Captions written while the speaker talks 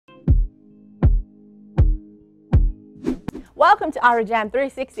Welcome to IrieJam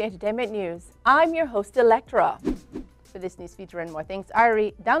 360 Entertainment News. I'm your host, Electra. For this news feature and more things,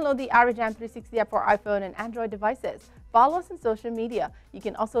 download the IrieJam 360 app for iPhone and Android devices. Follow us on social media. You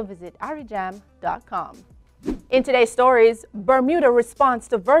can also visit IrieJam.com. In today's stories, Bermuda responds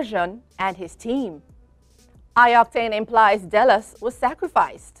to Vershon and his team. I-Octane implies Delus was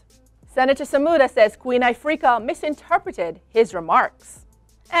sacrificed. Senator Samuda says Queen Ifrica misinterpreted his remarks.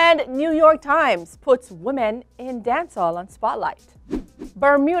 And New York Times puts women in dancehall on spotlight.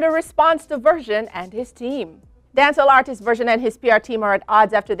 Bermuda responds to Vershon and his team. Dancehall artist Vershon and his PR team are at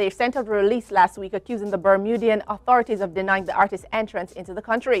odds after they sent out a release last week accusing the Bermudian authorities of denying the artist's entrance into the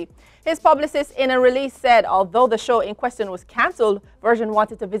country. His publicist in a release said although the show in question was cancelled, Vershon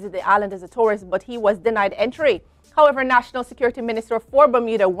wanted to visit the island as a tourist, but he was denied entry. However, National Security Minister for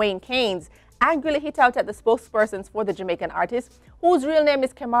Bermuda, Wayne Keynes, angrily hit out at the spokespersons for the Jamaican artist, whose real name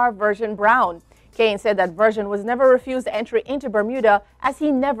is Kamar Vershon Brown. Keynes said that Vershon was never refused entry into Bermuda as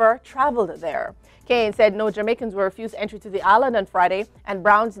he never traveled there. Keynes said no Jamaicans were refused entry to the island on Friday, and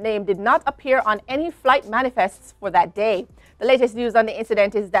Brown's name did not appear on any flight manifests for that day. The latest news on the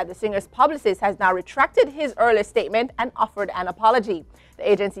incident is that the singer's publicist has now retracted his earlier statement and offered an apology.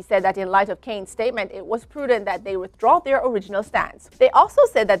 The agency said that in light of Keynes' statement, it was prudent that they withdraw their original stance. They also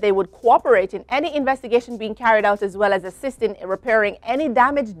said that they would cooperate in any investigation being carried out as well as assist in repairing any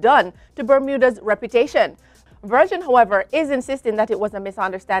damage done to Bermuda's reputation. Vershon, however, is insisting that it was a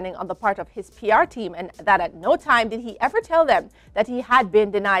misunderstanding on the part of his PR team and that at no time did he ever tell them that he had been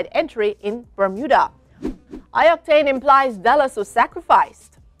denied entry in Bermuda. I-Octane implies Delus was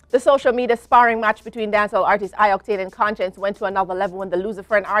sacrificed. The social media sparring match between dancehall artists I-Octane and Conscience went to another level when the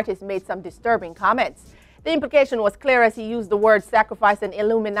Luciferan artist made some disturbing comments. The implication was clear as he used the word sacrifice and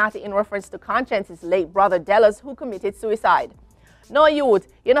Illuminati in reference to Conscience's late brother Delus, who committed suicide. No youth,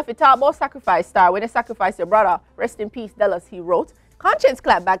 you know if you talk about sacrifice star when you sacrifice your brother. Rest in peace, Delus, he wrote. Conscience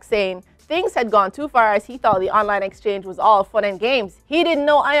clapped back saying things had gone too far as he thought the online exchange was all fun and games. He didn't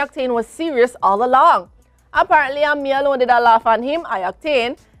know I-Octane was serious all along. Apparently, me alone did I laugh on him.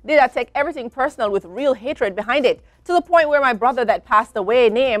 I-Octane did I take everything personal with real hatred behind it, to the point where my brother that passed away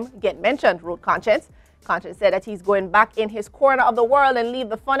name get mentioned, wrote Conscience. Conscience said that he's going back in his corner of the world and leave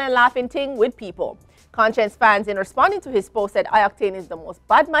the fun and laughing thing with people. Conscience fans, in responding to his post, said I-Octane is the most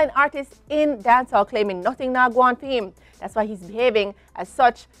bad-mind artist in dancehall, claiming nothing now go on for him. That's why he's behaving as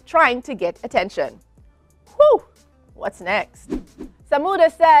such, trying to get attention. Whew! What's next?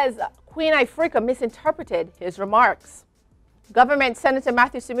 Samuda says Queen Ifrica misinterpreted his remarks. Government Senator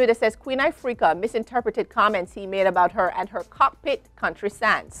Matthew Samuda says Queen Ifrica misinterpreted comments he made about her and her cockpit country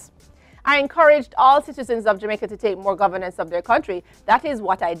stance. I encouraged all citizens of Jamaica to take more governance of their country. That is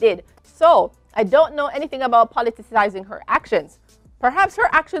what I did. So, I don't know anything about politicizing her actions. Perhaps her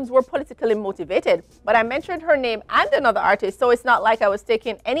actions were politically motivated, but I mentioned her name and another artist, so it's not like I was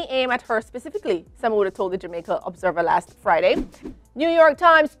taking any aim at her specifically, Samuda told the Jamaica Observer last Friday. New York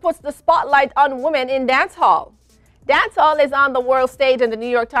Times puts the spotlight on women in dancehall. Dancehall is on the world stage, and the New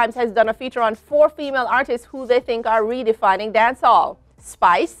York Times has done a feature on 4 female artists who they think are redefining dancehall: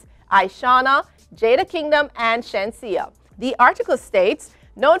 Spice, Ishana, Jada Kingdom, and Shensia. The article states,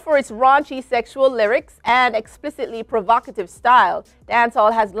 known for its raunchy sexual lyrics and explicitly provocative style,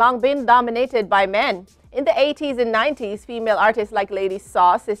 dancehall has long been dominated by men. In the 80s and 90s, female artists like Lady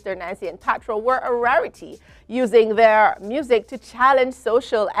Saw, Sister Nancy, and Patra were a rarity, using their music to challenge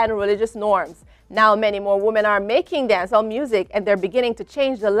social and religious norms. Now many more women are making dancehall music, and they're beginning to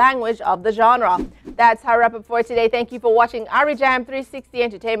change the language of the genre. That's our wrap up for today. Thank you for watching IrieJam 360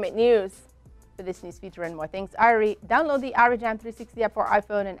 Entertainment News. For this news feature and more things, download the IrieJam 360 app for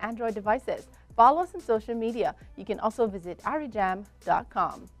iPhone and Android devices. Follow us on social media. You can also visit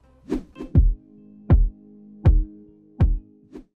IrieJam.com.